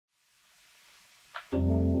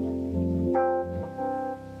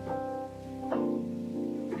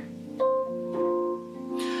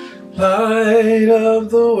Light of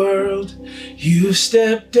the world, you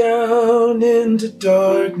step down into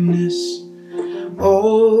darkness.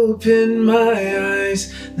 Open my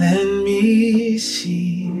eyes, let me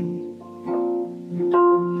see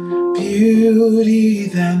beauty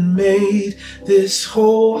that made this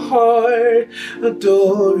whole heart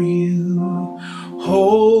adore you.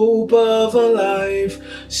 Hope of a life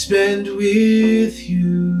spent with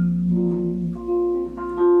you.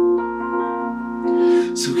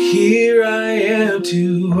 So here I am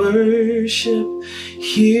to worship,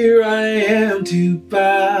 here I am to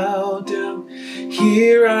bow down,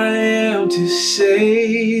 here I am to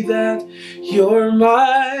say that you're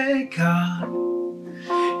my God.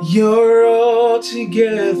 You're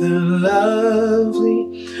altogether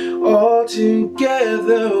lovely,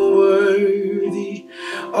 altogether worthy,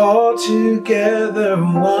 altogether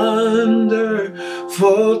wonderful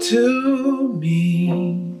to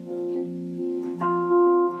me.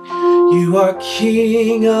 You are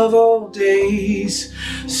King of all days,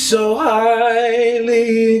 so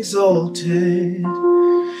highly exalted,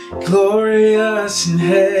 glorious in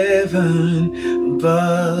heaven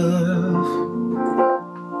above.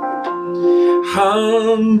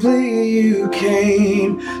 Humbly you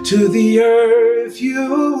came to the earth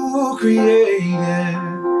you created,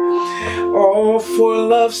 all for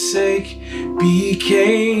love's sake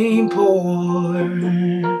became poor.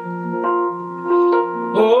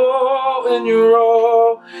 Oh, and you're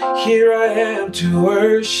all, here I am to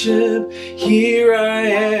worship, here I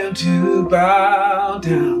am to bow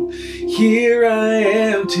down, here I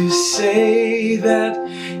am to say that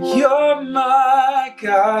you're my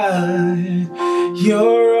God.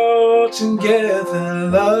 You're altogether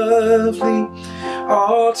lovely,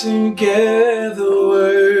 altogether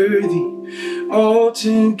worthy,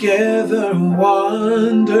 altogether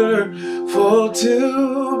wonderful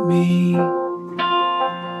to me.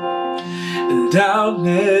 And I'll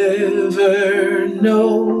never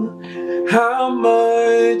know how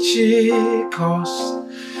much it costs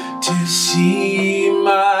to see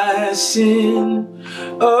my sin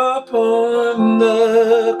upon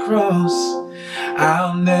the cross.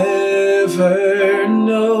 I'll never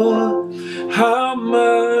know how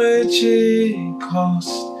much it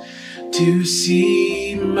costs to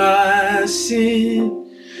see my sin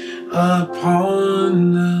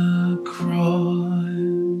upon the cross.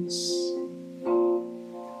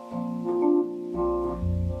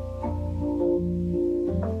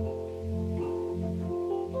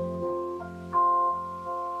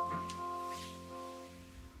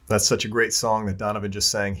 That's such a great song that Donovan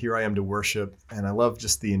just sang, Here I Am to Worship. And I love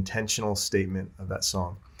just the intentional statement of that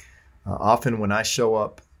song. Often when I show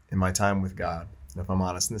up in my time with God, if I'm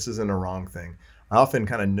honest, and this isn't a wrong thing, I often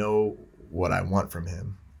kind of know what I want from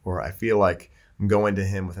him, or I feel like I'm going to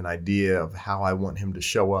him with an idea of how I want him to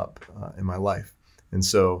show up in my life. And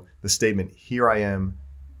so the statement, here I am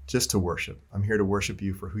just to worship. I'm here to worship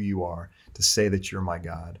you for who you are, to say that you're my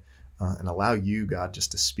God. And allow you, God,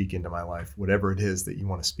 just to speak into my life, whatever it is that you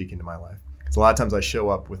want to speak into my life. Because a lot of times I show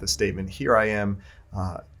up with a statement, here I am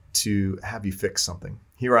to have you fix something.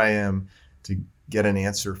 Here I am to get an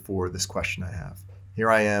answer for this question I have. Here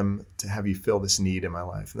I am to have you fill this need in my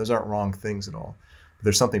life. And those aren't wrong things at all. But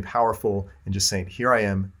there's something powerful in just saying, here I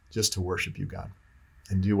am just to worship you, God,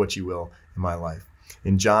 and do what you will in my life.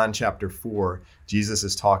 In John chapter 4, Jesus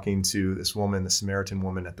is talking to this woman, the Samaritan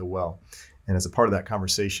woman at the well. And as a part of that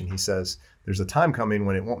conversation, he says, there's a time coming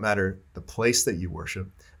when it won't matter the place that you worship,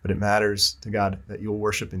 but it matters to God that you'll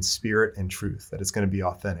worship in spirit and truth, that it's going to be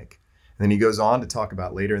authentic. And then he goes on to talk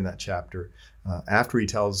about later in that chapter, after he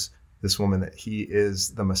tells this woman that he is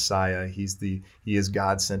the Messiah, he is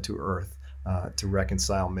God sent to earth to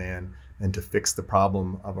reconcile man and to fix the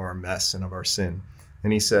problem of our mess and of our sin.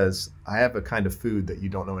 And he says, I have a kind of food that you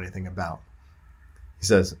don't know anything about. He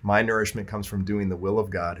says, my nourishment comes from doing the will of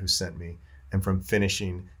God who sent me, and from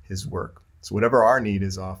finishing his work. So whatever our need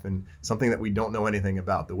is often something that we don't know anything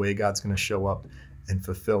about, the way God's going to show up and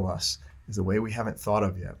fulfill us is a way we haven't thought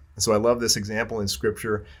of yet. And so I love this example in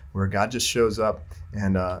scripture where God just shows up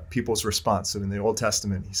and people's response. So in the Old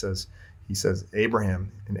Testament, he says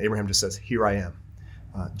Abraham, and Abraham just says, here I am.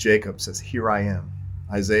 Jacob says, here I am.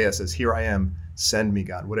 Isaiah says, here I am, send me,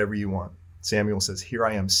 God, whatever you want. Samuel says, here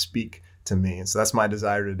I am, speak to me. And so that's my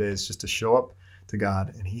desire today, is just to show up to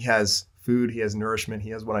God, and he has food, he has nourishment,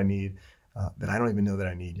 he has what I need that I don't even know that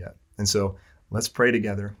I need yet. And so let's pray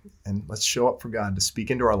together and let's show up for God to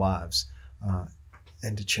speak into our lives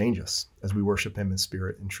and to change us as we worship him in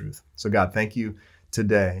spirit and truth. So God, thank you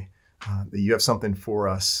today that you have something for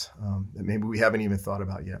us that maybe we haven't even thought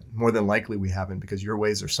about yet. More than likely we haven't, because your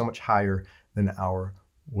ways are so much higher than our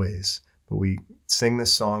ways. But we sing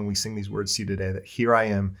this song, we sing these words to you today, that here I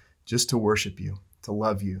am just to worship you, to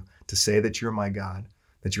love you, to say that you're my God,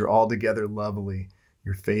 that you're altogether lovely,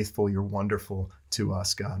 you're faithful, you're wonderful to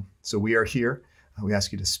us, God. So we are here. We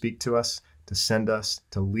ask you to speak to us, to send us,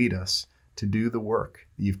 to lead us, to do the work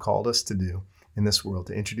that you've called us to do in this world,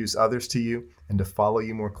 to introduce others to you and to follow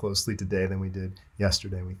you more closely today than we did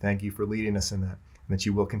yesterday. We thank you for leading us in that, and that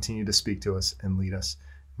you will continue to speak to us and lead us.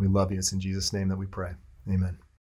 We love you. It's in Jesus' name that we pray. Amen.